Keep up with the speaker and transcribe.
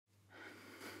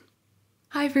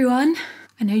Hi everyone.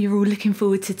 I know you're all looking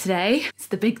forward to today. It's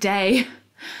the big day.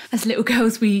 As little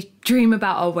girls, we dream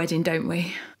about our wedding, don't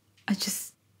we? I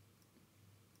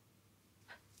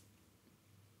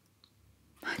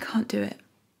can't do it.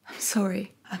 I'm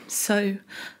sorry. I'm so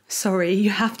sorry.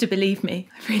 You have to believe me.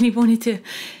 I really wanted to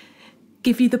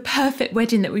give you the perfect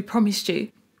wedding that we promised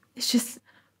you. It's just,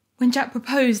 when Jack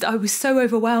proposed, I was so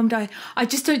overwhelmed. I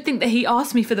just don't think that he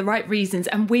asked me for the right reasons.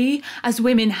 And we, as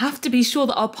women, have to be sure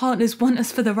that our partners want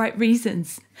us for the right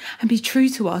reasons and be true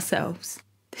to ourselves.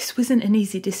 This wasn't an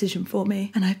easy decision for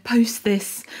me. And I post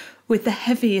this with the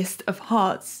heaviest of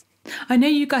hearts. I know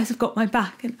you guys have got my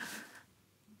back, and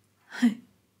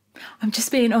I'm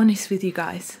just being honest with you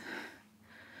guys.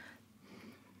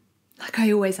 Like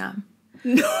I always am.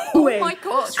 No way. Oh my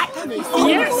God.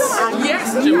 Yes,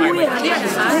 yes.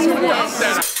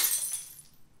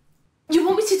 You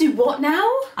want me to do what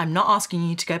now? I'm not asking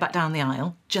you to go back down the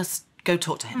aisle. Just go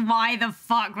talk to him. Why the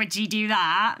fuck would you do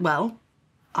that? Well,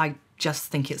 I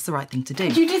just think it's the right thing to do.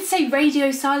 You did say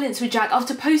radio silence with Jack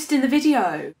after posting the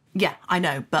video. Yeah, I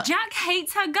know, but Jack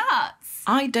hates her guts.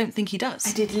 I don't think he does.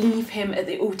 I did leave him at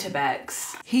the altar,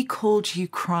 Bex. He called you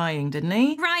crying, didn't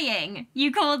he? Crying.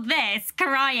 You called this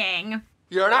crying.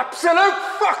 You're an absolute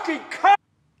fucking cunt!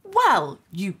 Well,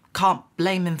 you can't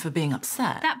blame him for being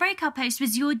upset. That breakup post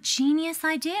was your genius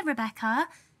idea, Rebecca.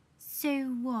 So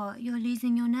what, you're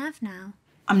losing your nerve now?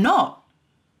 I'm not.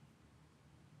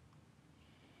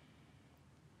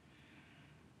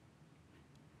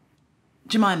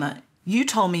 Jemima, you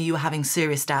told me you were having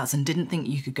serious doubts and didn't think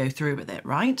you could go through with it,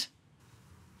 right?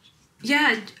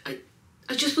 Yeah,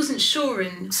 I just wasn't sure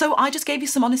and... So I just gave you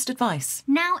some honest advice.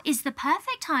 Now is the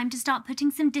perfect time to start putting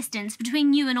some distance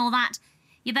between you and all that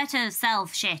your better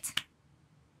self shit.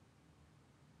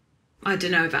 I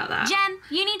don't know about that. Jem,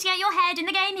 you need to get your head in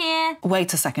the game here.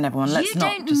 Wait a second, everyone. Let's You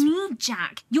not don't just... need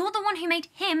Jack. You're the one who made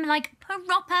him, like,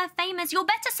 proper famous. Your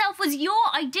better self was your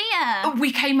idea.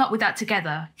 We came up with that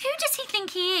together. Who does he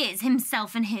think he is,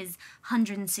 himself and his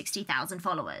 160,000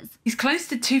 followers? He's close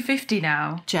to 250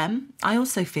 now. Jem, I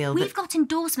also feel We've that... got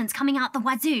endorsements coming out the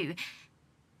wazoo.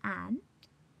 And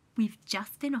we've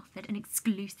just been offered an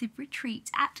exclusive retreat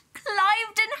at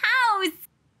Cliveden House.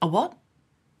 A what?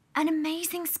 An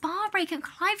amazing spa break at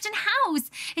Cliveden House.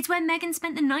 It's where Megan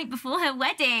spent the night before her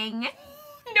wedding.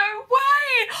 No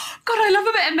way! God, I love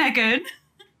a bit of Megan.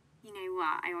 You know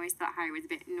what? I always thought Harry was a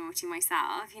bit naughty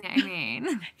myself, you know what I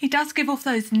mean? He does give off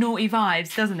those naughty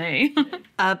vibes, doesn't he?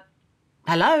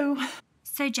 Hello?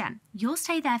 So, Jem, you'll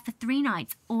stay there for 3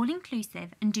 nights,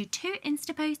 all-inclusive, and do 2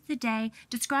 Insta posts a day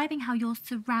describing how your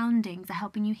surroundings are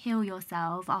helping you heal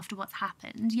yourself after what's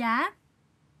happened, yeah?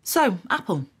 So,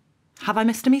 Apple, have I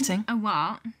missed a meeting? A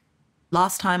what?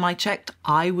 Last time I checked,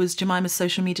 I was Jemima's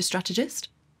social media strategist.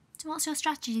 So what's your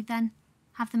strategy then?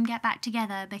 Have them get back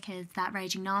together because that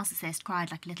raging narcissist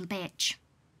cried like a little bitch?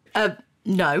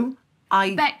 No.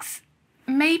 Bex,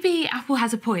 maybe Apple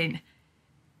has a point.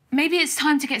 Maybe it's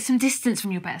time to get some distance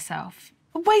from your better self.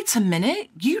 Wait a minute.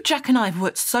 You, Jack and I have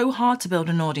worked so hard to build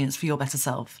an audience for your better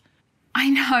self. I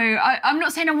know. I'm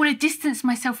not saying I want to distance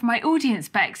myself from my audience,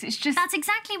 Bex. It's just... That's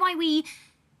exactly why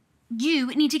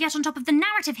you need to get on top of the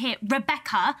narrative here,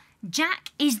 Rebecca.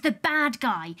 Jack is the bad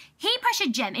guy. He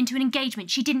pressured Jem into an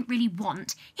engagement she didn't really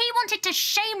want. He wanted to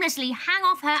shamelessly hang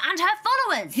off her and her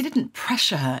followers. He didn't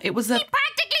pressure her. It was a... He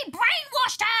practically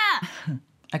brainwashed her!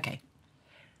 Okay.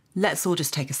 Let's all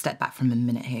just take a step back from a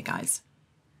minute here, guys.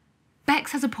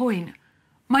 Bex has a point.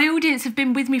 My audience have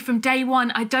been with me from day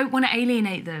one. I don't want to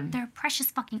alienate them. There are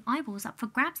precious fucking eyeballs up for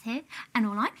grabs here, and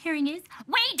all I'm hearing is,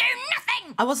 we do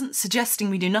nothing! I wasn't suggesting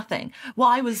we do nothing. What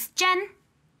I was... Jen,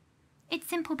 it's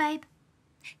simple, babe.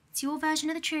 It's your version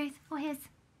of the truth, or his.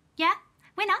 Yeah?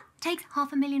 Winner takes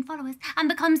 500,000 followers and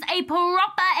becomes a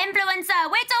proper influencer.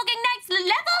 We're talking next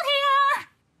level here!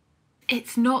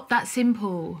 It's not that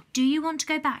simple. Do you want to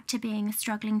go back to being a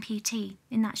struggling PT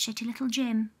in that shitty little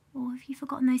gym? Or have you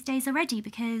forgotten those days already?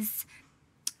 Because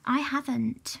I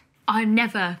haven't. I'm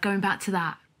never going back to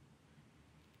that.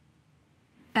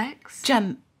 Bex?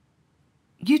 Jem,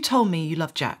 you told me you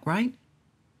loved Jack, right?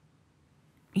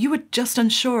 You were just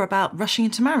unsure about rushing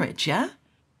into marriage, yeah?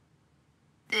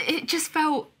 It just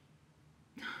felt...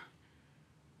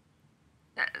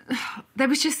 There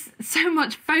was just so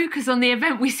much focus on the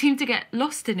event, we seemed to get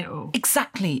lost in it all.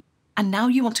 Exactly. And now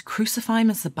you want to crucify him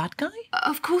as the bad guy?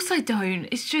 Of course I don't.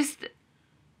 It's just...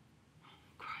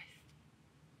 Christ.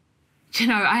 Do you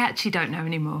know, I actually don't know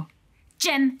anymore.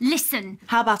 Jem, listen.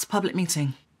 How about a public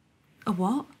meeting? A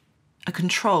what? A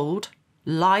controlled,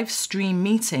 live stream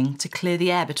meeting to clear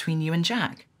the air between you and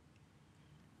Jack.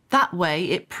 That way,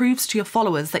 it proves to your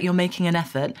followers that you're making an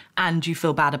effort and you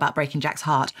feel bad about breaking Jack's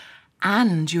heart.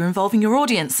 And you're involving your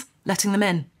audience, letting them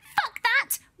in. Fuck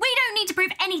that! We don't need to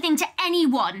prove anything to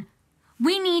anyone.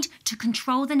 We need to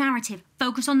control the narrative,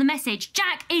 focus on the message.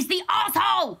 Jack is the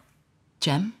arsehole!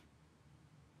 Jem?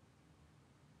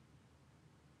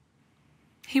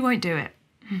 He won't do it.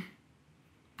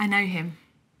 I know him.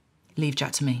 Leave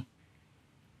Jack to me.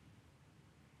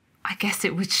 I guess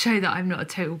it would show that I'm not a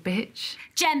total bitch.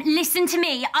 Jem, listen to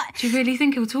me. Do you really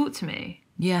think he'll talk to me?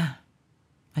 Yeah,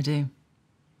 I do.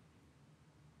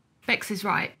 Bex is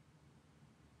right.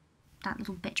 That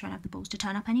little bitch won't have the balls to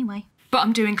turn up anyway. But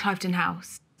I'm doing Cliveden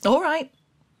House. All right.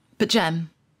 But Jem,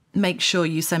 make sure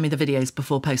you send me the videos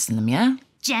before posting them, yeah?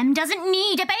 Jem doesn't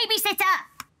need a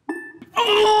babysitter.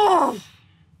 Oh!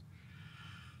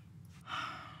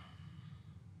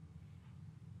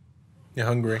 You're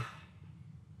hungry.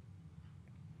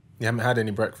 You haven't had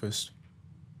any breakfast.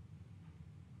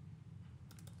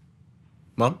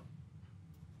 Mum?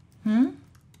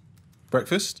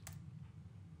 Breakfast?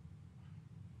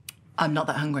 I'm not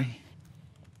that hungry.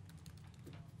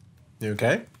 You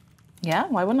okay? Yeah,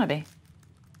 why wouldn't I be?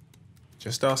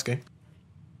 Just asking.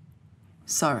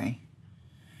 Sorry.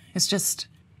 It's just,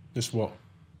 Just what?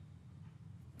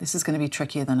 this is going to be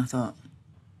trickier than I thought.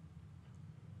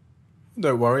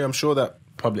 Don't worry, I'm sure that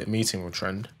public meeting will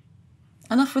trend.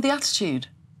 Enough with the attitude.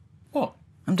 What?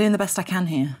 I'm doing the best I can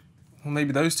here. Well,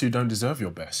 maybe those two don't deserve your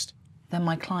best. They're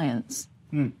my clients.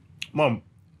 Mum,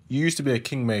 you used to be a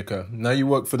kingmaker. Now you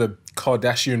work for the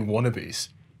Kardashian wannabes.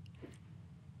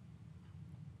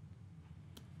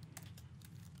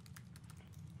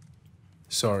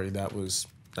 Sorry, that was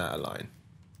out of line.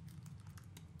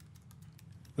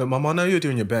 Look, Mum, I know you're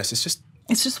doing your best. It's just...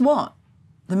 It's just what?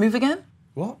 The move again?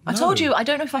 What? I told you, I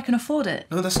don't know if I can afford it.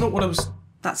 No, that's not what I was...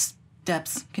 That's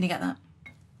Deb's. Can you get that?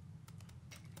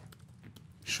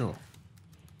 Sure.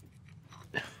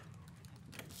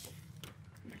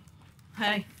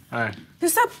 Hey. Hi.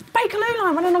 Is that Bakerloo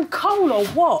line running on coal or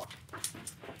what?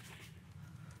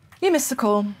 You missed the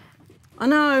call. I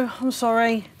know, I'm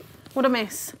sorry. What a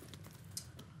miss.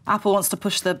 Apple wants to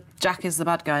push the Jack is the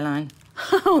bad guy line.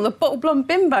 Oh, the bottle blonde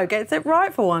bimbo gets it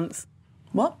right for once.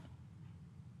 What?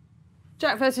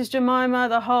 Jack versus Jemima,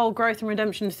 the whole growth and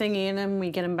redemption thingy, and then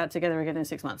we get them back together again in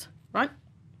 6 months, right?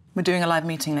 We're doing a live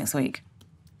meeting next week.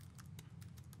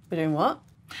 We're doing what?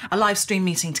 A live stream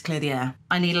meeting to clear the air.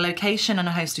 I need a location and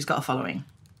a host who's got a following.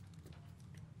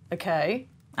 Okay,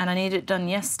 And I need it done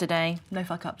yesterday. No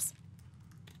fuck-ups.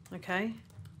 okay.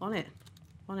 On it,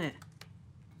 on it.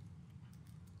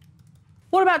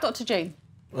 What about Dr. G?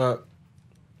 For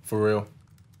real.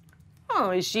 Oh,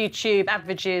 his YouTube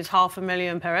averages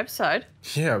 500,000 per episode.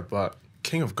 Yeah, but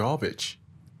king of garbage.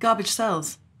 Garbage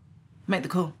sells. Make the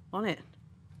call. On it.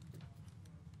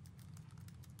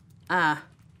 Ah.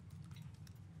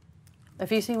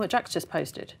 Have you seen what Jack's just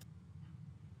posted?